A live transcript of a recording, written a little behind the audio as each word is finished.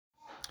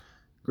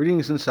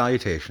Greetings and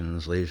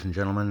salutations, ladies and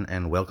gentlemen,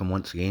 and welcome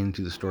once again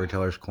to the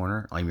Storyteller's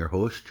Corner. I'm your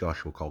host,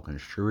 Joshua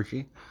Calkins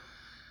Truigy,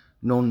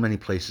 known many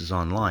places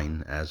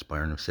online as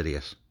Byron of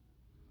Sidious.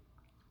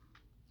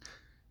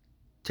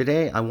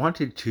 Today, I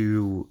wanted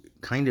to,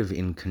 kind of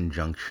in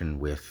conjunction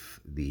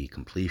with the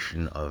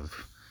completion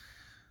of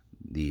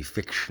the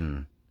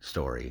fiction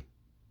story,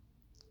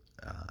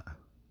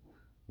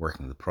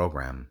 working the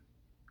program,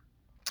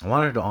 I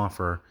wanted to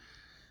offer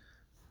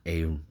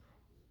a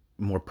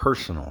more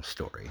personal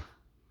story.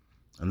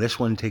 And this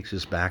one takes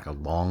us back a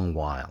long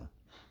while.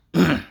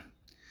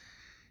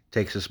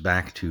 Takes us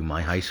back to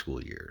my high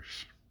school years.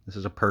 This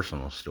is a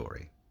personal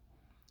story,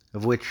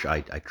 of which I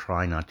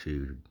try not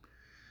to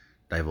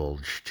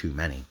divulge too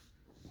many.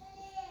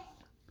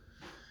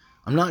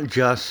 I'm not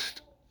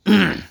just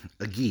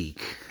a geek,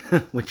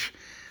 which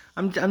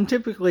I'm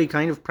typically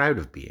kind of proud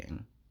of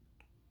being,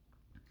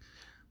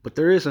 but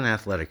there is an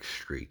athletic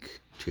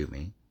streak to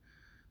me.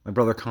 My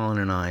brother Colin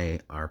and I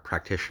are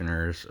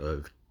practitioners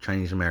of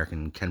Chinese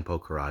American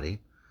Kenpo Karate,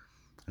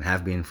 and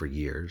have been for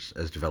years,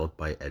 as developed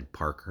by Ed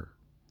Parker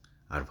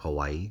out of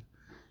Hawaii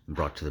and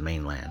brought to the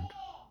mainland.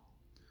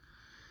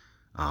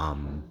 I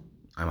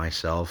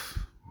myself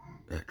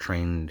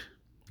trained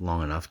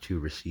long enough to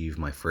receive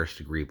my first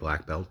degree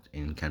black belt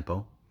in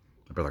Kenpo.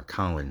 My brother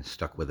Colin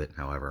stuck with it,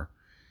 however,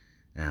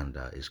 and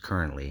is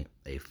currently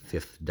a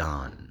fifth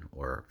dan,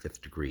 or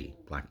fifth degree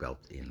black belt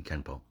in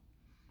Kenpo.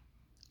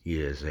 He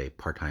is a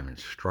part-time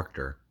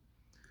instructor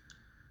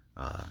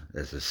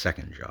as his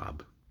second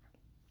job,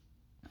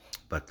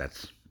 but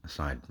that's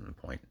aside from the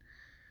point.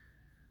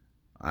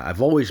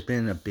 I've always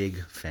been a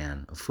big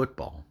fan of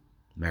football,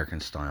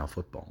 American-style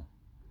football.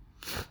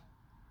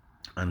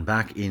 And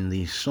back in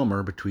the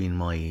summer between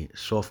my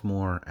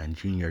sophomore and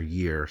junior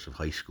years of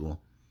high school,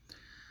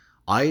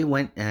 I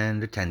went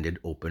and attended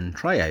open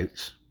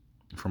tryouts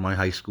for my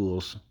high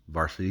school's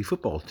varsity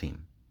football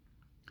team.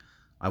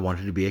 I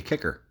wanted to be a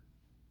kicker.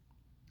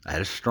 I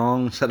had a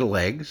strong set of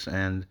legs,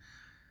 and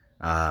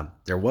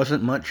there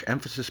wasn't much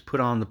emphasis put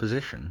on the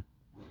position.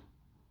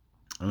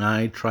 And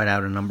I tried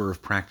out a number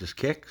of practice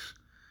kicks,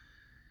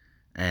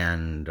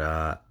 and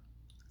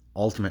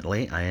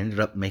ultimately I ended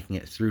up making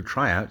it through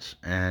tryouts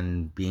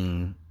and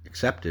being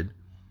accepted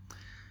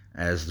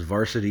as the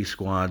varsity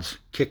squad's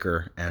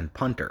kicker and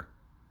punter.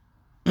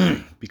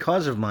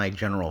 Because of my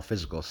general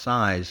physical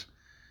size,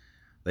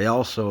 they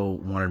also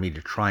wanted me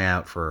to try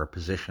out for a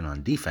position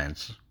on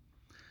defense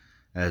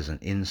as an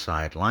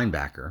inside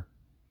linebacker.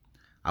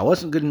 I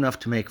wasn't good enough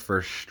to make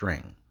first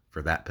string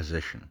for that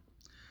position,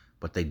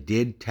 but they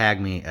did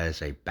tag me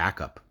as a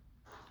backup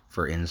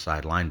for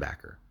inside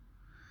linebacker.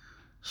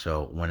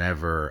 So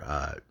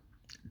whenever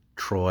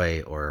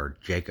Troy or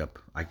Jacob,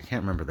 I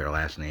can't remember their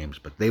last names,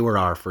 but they were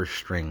our first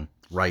string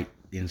right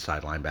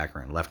inside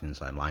linebacker and left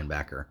inside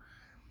linebacker.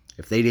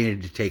 If they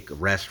needed to take a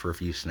rest for a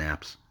few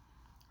snaps,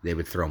 they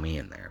would throw me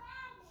in there.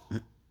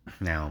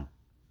 Now,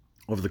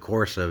 over the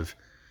course of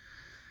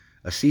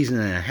a season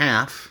and a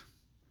half,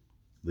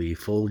 the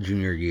full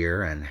junior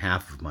year and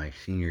half of my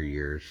senior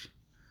year's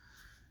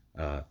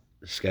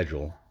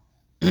schedule,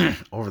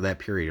 over that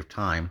period of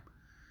time,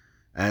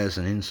 as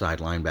an inside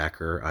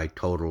linebacker, I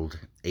totaled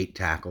 8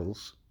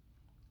 tackles,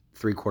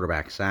 3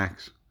 quarterback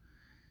sacks,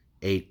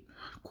 8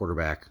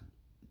 quarterback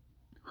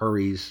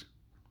hurries,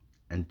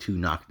 and 2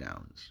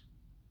 knockdowns.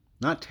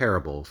 Not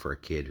terrible for a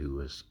kid who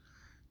was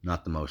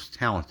not the most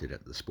talented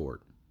at the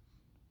sport.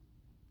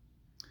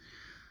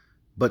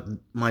 But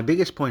my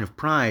biggest point of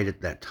pride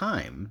at that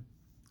time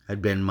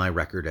had been my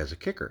record as a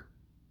kicker.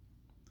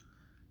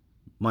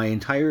 My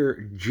entire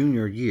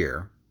junior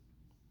year,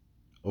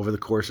 over the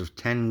course of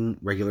 10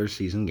 regular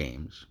season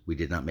games, we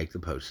did not make the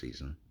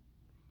postseason.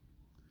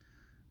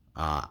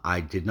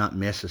 I did not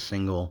miss a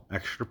single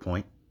extra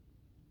point,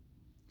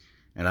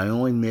 and I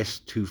only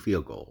missed 2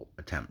 field goal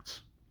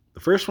attempts.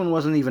 The first one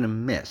wasn't even a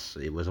miss.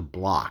 It was a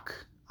block.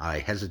 I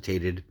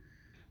hesitated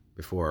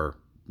before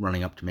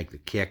running up to make the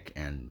kick,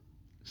 and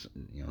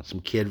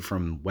some kid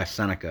from West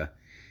Seneca,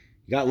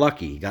 he got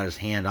lucky. He got his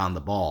hand on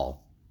the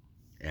ball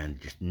and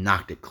just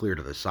knocked it clear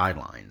to the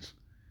sidelines.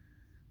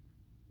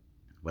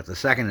 But the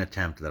second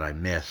attempt that I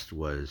missed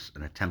was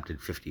an attempted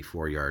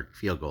 54-yard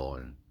field goal,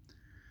 and,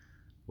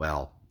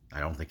 well, I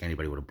don't think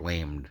anybody would have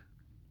blamed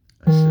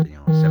a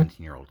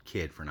 17-year-old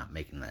kid for not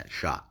making that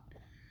shot.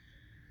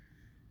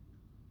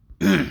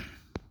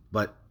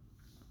 But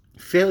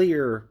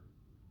failure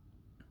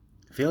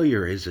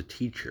is a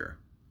teacher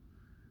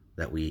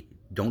that we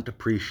don't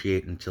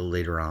appreciate until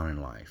later on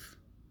in life.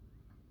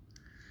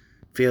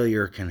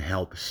 Failure can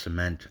help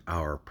cement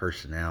our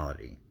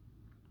personality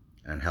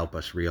and help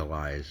us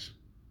realize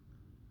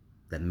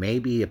that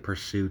maybe a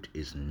pursuit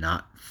is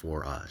not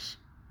for us.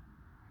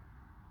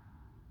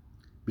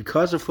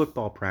 Because of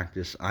football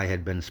practice, I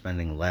had been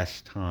spending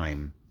less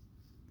time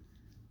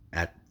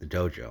at the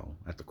dojo,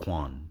 at the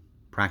Kwan,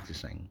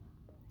 practicing.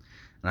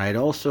 And I had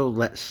also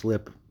let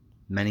slip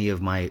many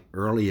of my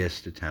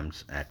earliest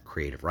attempts at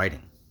creative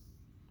writing.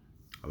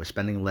 I was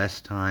spending less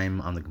time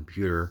on the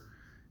computer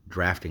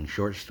drafting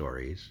short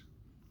stories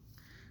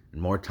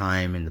and more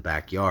time in the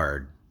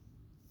backyard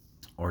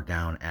or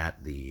down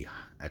at the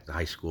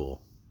high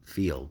school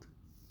field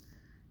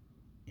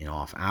in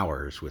off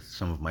hours with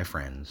some of my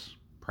friends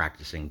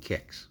practicing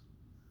kicks.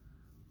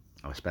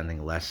 I was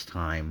spending less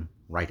time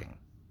writing.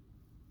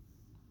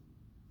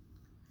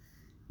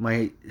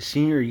 My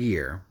senior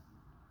year,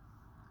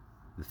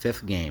 the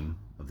 5th game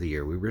of the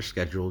year, we were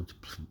scheduled to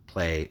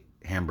play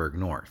Hamburg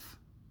North.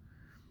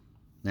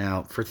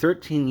 Now, for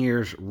 13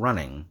 years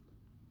running,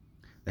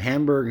 the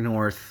Hamburg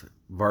North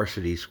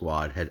varsity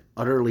squad had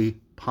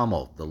utterly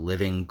pummeled the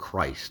living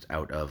Christ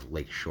out of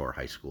Lakeshore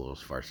High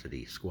School's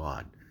varsity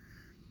squad.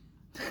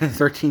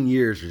 13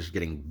 years just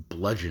getting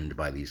bludgeoned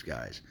by these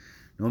guys,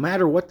 no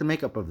matter what the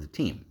makeup of the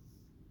team.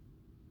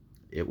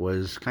 It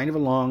was kind of a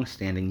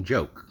long-standing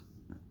joke.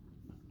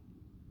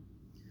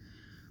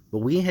 But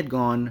we had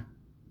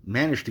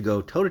managed to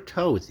go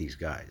toe-to-toe with these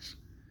guys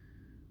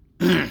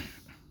through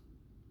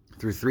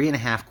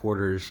 3.5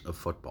 quarters of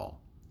football.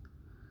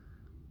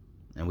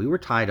 And we were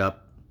tied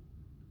up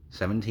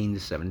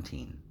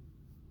 17-17.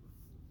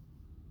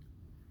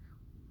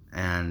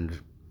 And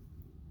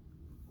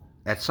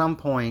at some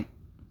point,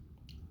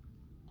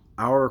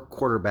 our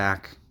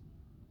quarterback,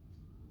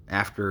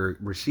 after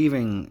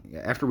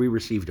we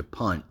received a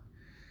punt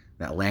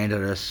that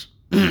landed us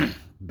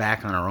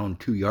back on our own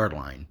 2-yard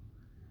line,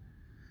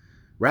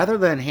 rather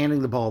than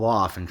handing the ball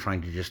off and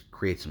trying to just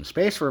create some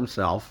space for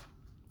himself,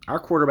 our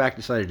quarterback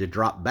decided to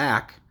drop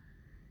back,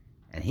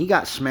 and he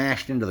got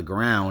smashed into the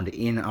ground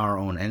in our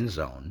own end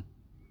zone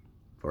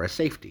for a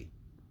safety.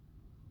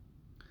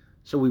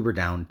 So we were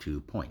down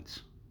 2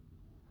 points,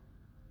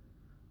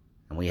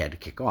 and we had to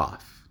kick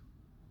off.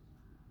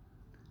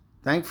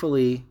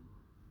 Thankfully,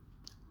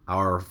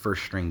 our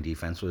first-string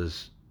defense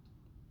was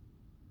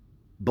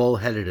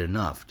bullheaded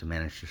enough to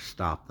manage to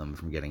stop them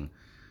from getting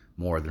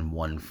more than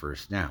 1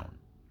 first down.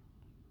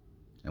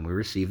 And we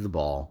received the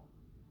ball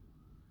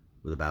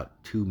with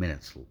about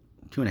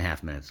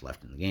 2.5 minutes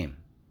left in the game.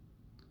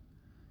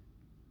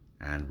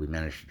 And we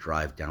managed to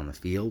drive down the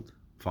field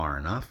far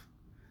enough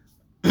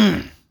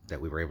that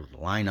we were able to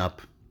line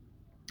up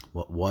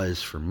what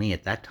was, for me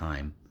at that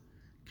time,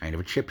 kind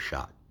of a chip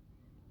shot.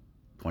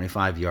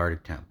 25-yard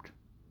attempt.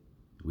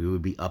 We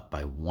would be up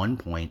by 1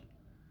 point,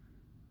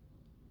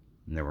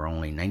 and there were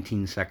only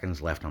 19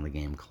 seconds left on the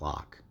game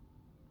clock.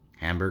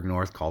 Hamburg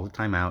North called a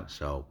timeout,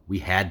 so we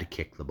had to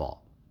kick the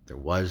ball. There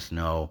was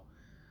no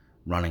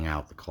running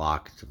out the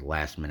clock to the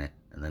last minute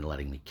and then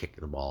letting me kick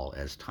the ball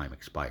as time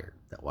expired.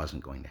 That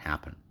wasn't going to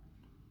happen.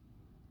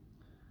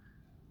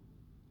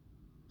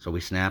 So we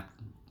snapped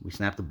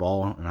the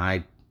ball, and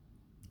I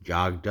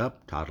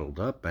toddled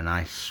up, and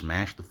I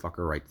smashed the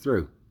fucker right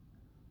through.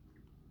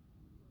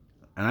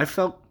 And I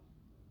felt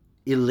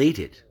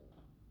elated.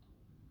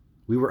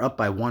 We were up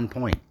by 1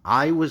 point.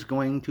 I was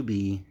going to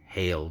be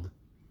hailed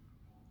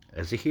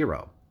as a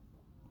hero.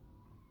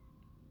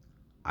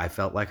 I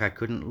felt like I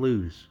couldn't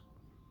lose.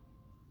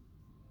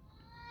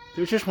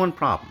 There was just one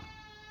problem.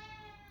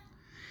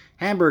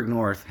 Hamburg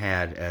North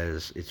had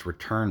as its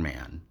return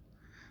man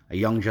a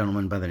young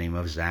gentleman by the name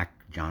of Zach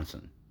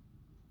Johnson.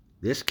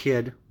 This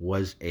kid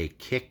was a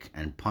kick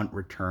and punt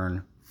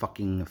return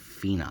fucking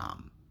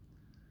phenom.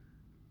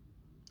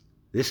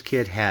 This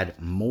kid had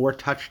more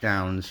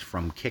touchdowns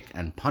from kick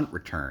and punt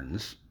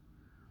returns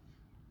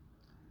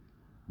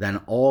than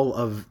all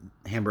of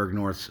Hamburg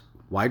North's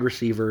wide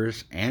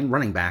receivers and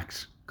running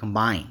backs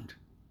combined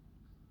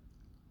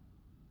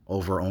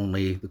over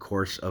only the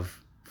course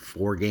of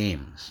 4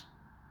 games.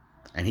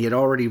 And he had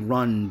already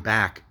run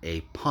back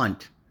a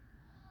punt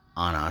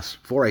on us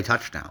for a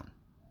touchdown.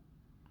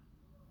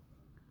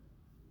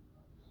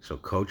 So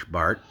Coach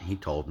Bart, he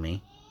told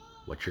me,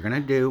 what you're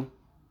going to do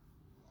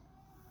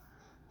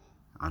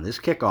on this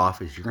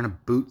kickoff is you're going to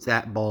boot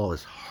that ball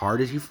as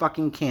hard as you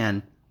fucking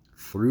can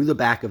through the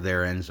back of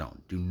their end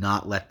zone. Do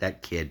not let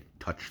that kid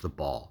touch the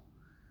ball.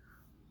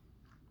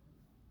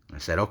 I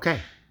said, okay.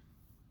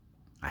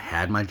 I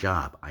had my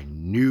job. I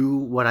knew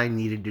what I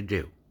needed to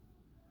do.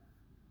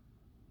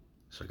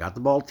 So I got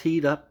the ball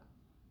teed up.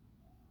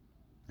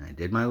 And I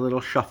did my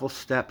little shuffle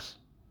steps.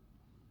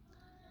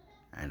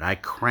 And I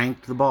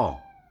cranked the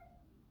ball.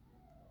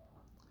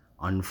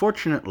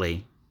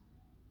 Unfortunately,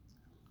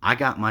 I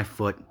got my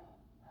foot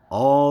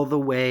all the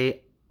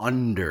way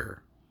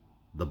under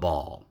the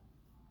ball.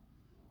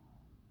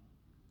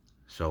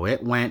 So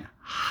it went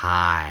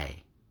high.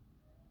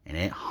 And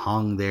it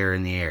hung there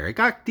in the air. It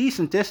got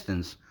decent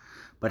distance.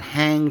 But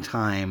hang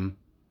time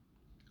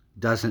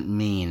doesn't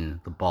mean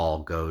the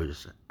ball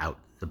goes out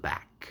the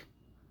back.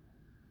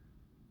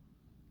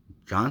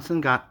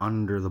 Johnson got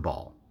under the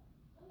ball,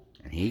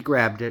 and he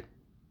grabbed it,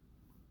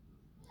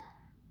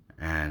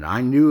 and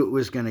I knew it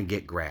was going to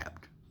get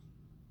grabbed.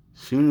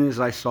 As soon as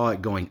I saw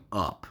it going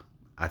up,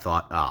 I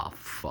thought, oh,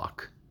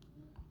 fuck.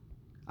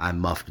 I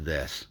muffed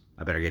this.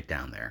 I better get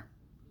down there.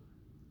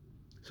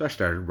 So I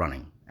started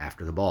running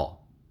after the ball.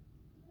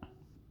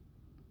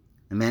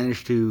 I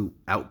managed to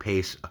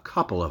outpace a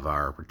couple of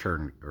our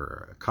return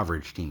or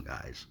coverage team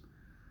guys.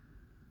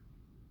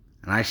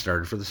 And I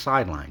started for the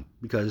sideline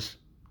because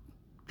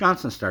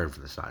Johnson started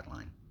for the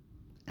sideline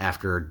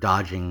after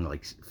dodging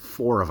like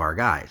 4 of our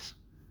guys.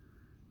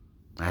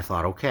 I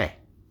thought, okay,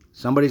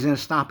 somebody's going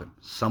to stop him.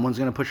 Someone's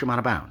going to push him out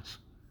of bounds.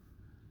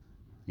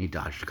 He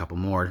dodged a couple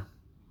more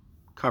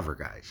cover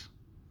guys.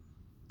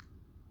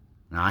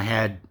 Now I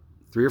had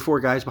 3 or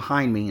 4 guys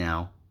behind me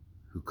now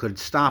who could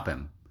stop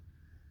him,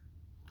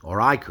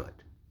 or I could.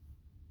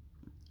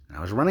 And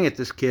I was running at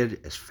this kid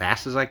as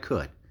fast as I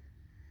could.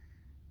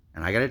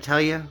 And I got to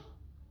tell you,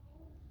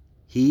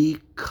 he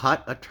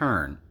cut a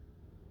turn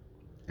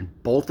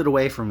and bolted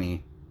away from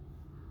me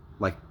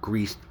like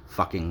greased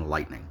fucking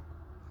lightning.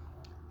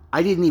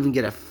 I didn't even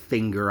get a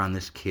finger on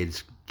this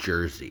kid's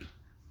jersey.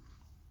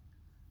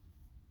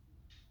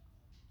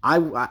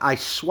 I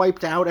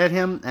swiped out at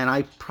him, and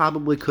I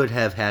probably could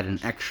have had an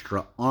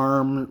extra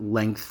arm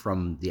length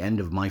from the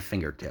end of my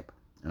fingertip,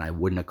 and I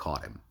wouldn't have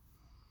caught him.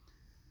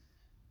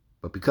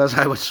 But because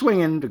I was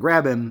swinging to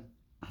grab him,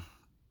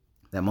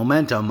 that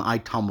momentum, I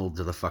tumbled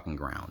to the fucking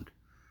ground.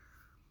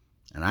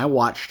 And I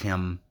watched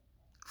him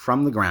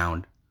from the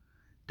ground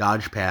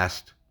dodge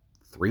past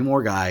 3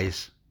 more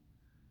guys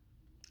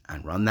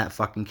and run that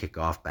fucking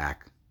kickoff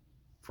back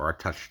for a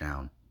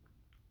touchdown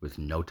with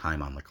no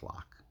time on the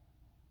clock.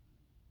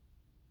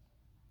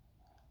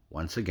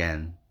 Once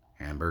again,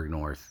 Hamburg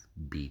North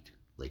beat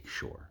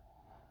Lakeshore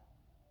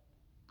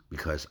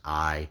because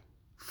I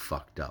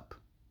fucked up.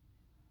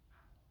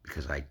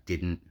 Because I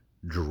didn't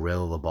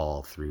drill the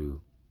ball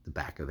through the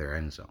back of their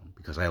end zone.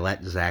 Because I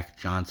let Zach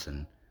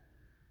Johnson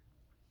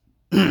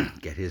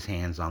get his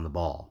hands on the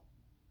ball.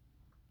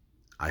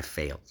 I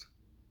failed.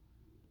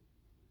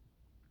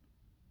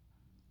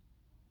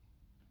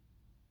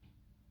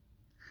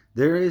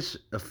 There is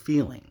a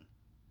feeling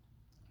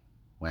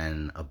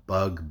when a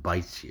bug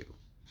bites you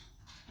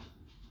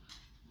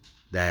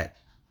that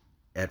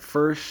at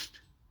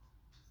first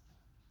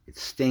it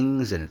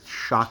stings and it's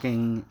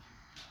shocking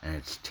and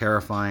it's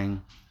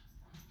terrifying.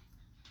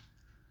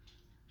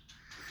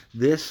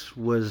 This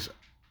was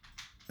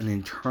an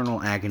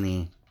internal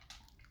agony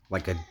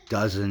like a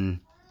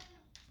dozen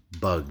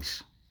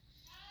bugs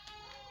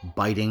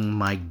biting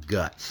my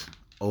guts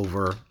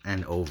over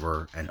and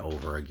over and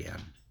over again.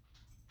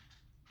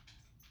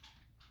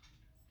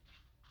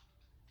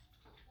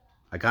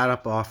 I got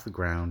up off the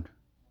ground,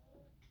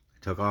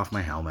 I took off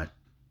my helmet,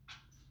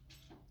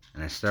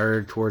 and I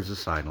started towards the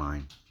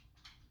sideline.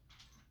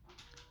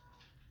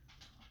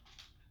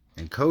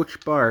 And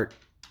Coach Bart,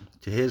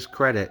 to his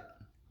credit,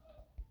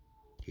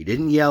 he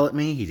didn't yell at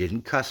me, he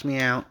didn't cuss me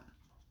out.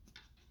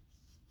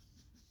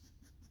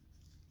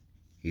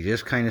 He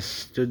just kind of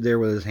stood there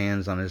with his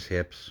hands on his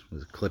hips,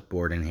 with a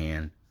clipboard in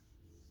hand.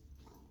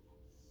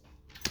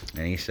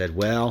 And he said,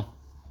 well,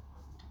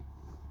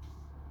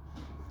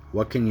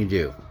 what can you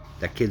do?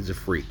 That kid's a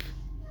freak.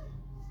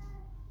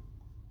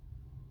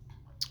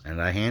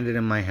 And I handed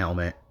him my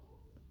helmet,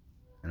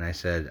 and I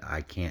said,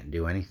 I can't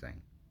do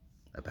anything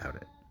about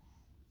it.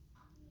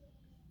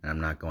 And I'm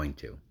not going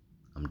to.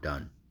 I'm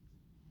done.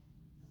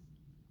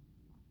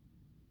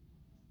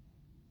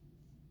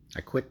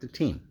 I quit the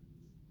team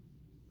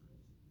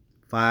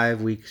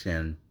 5 weeks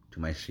in to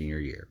my senior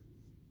year.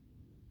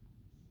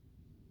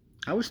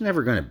 I was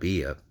never going to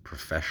be a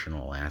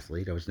professional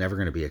athlete. I was never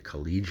going to be a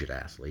collegiate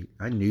athlete.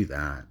 I knew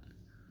that.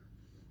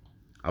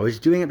 I was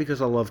doing it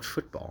because I loved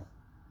football.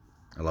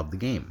 I loved the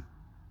game.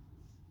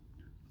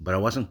 But I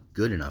wasn't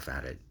good enough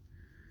at it.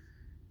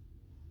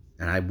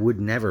 And I would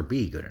never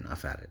be good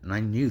enough at it. And I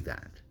knew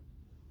that.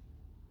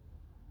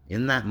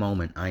 In that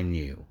moment, I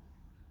knew.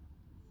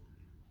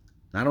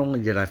 Not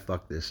only did I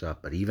fuck this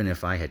up, but even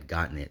if I had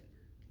gotten it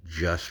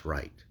just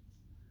right,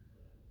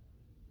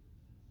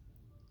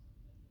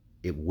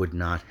 it would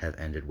not have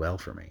ended well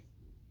for me.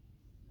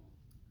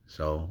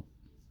 So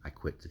I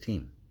quit the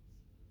team.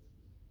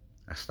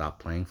 I stopped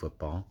playing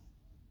football.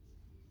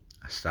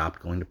 I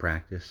stopped going to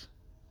practice.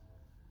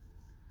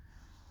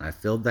 I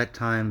filled that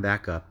time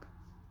back up,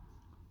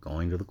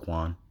 going to the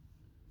Quan,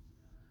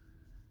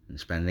 and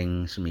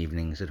spending some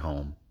evenings at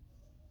home,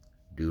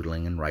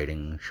 doodling and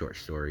writing short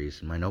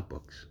stories in my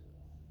notebooks.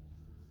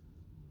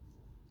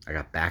 I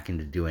got back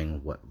into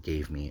doing what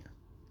gave me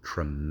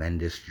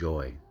tremendous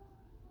joy.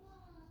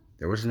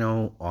 There was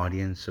no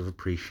audience of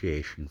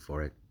appreciation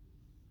for it.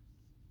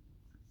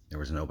 There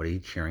was nobody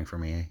cheering for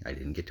me. I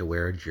didn't get to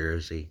wear a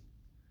jersey.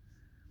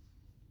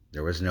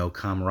 There was no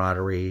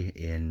camaraderie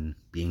in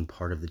being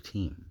part of the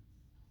team.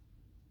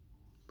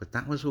 But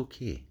that was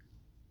okay.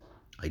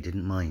 I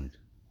didn't mind.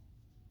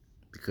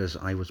 Because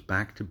I was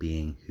back to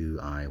being who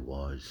I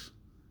was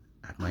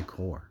at my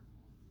core.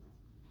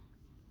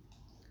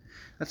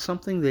 That's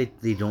something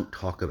that they don't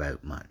talk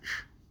about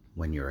much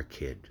when you're a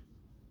kid.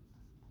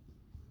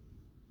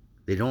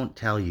 They don't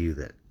tell you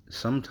that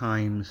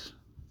sometimes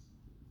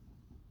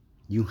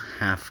you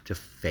have to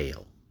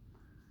fail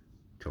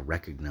to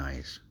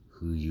recognize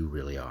who you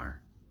really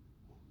are.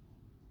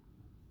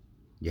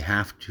 You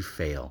have to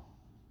fail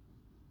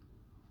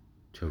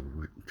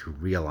to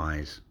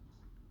realize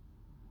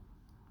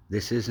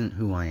this isn't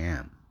who I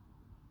am.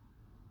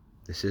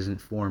 This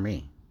isn't for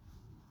me.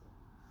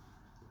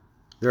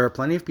 There are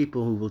plenty of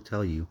people who will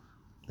tell you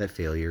that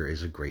failure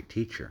is a great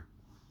teacher,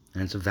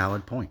 and it's a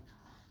valid point.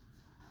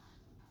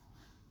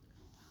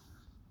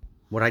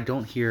 What I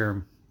don't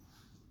hear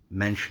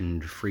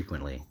mentioned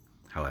frequently,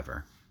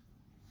 however,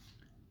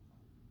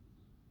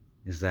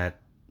 is that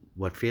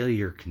what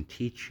failure can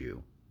teach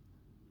you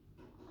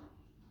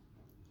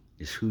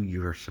is who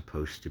you're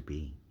supposed to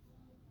be.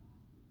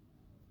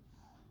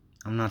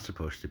 I'm not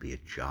supposed to be a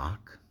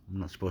jock. I'm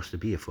not supposed to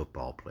be a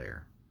football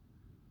player.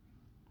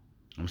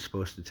 I'm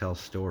supposed to tell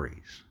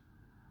stories.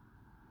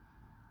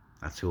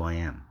 That's who I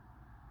am.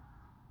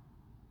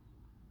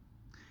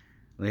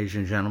 Ladies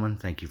and gentlemen,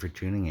 thank you for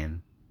tuning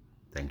in.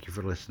 Thank you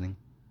for listening.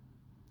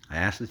 I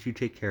ask that you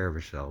take care of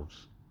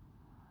yourselves.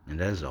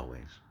 And as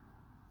always,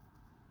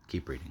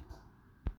 keep reading.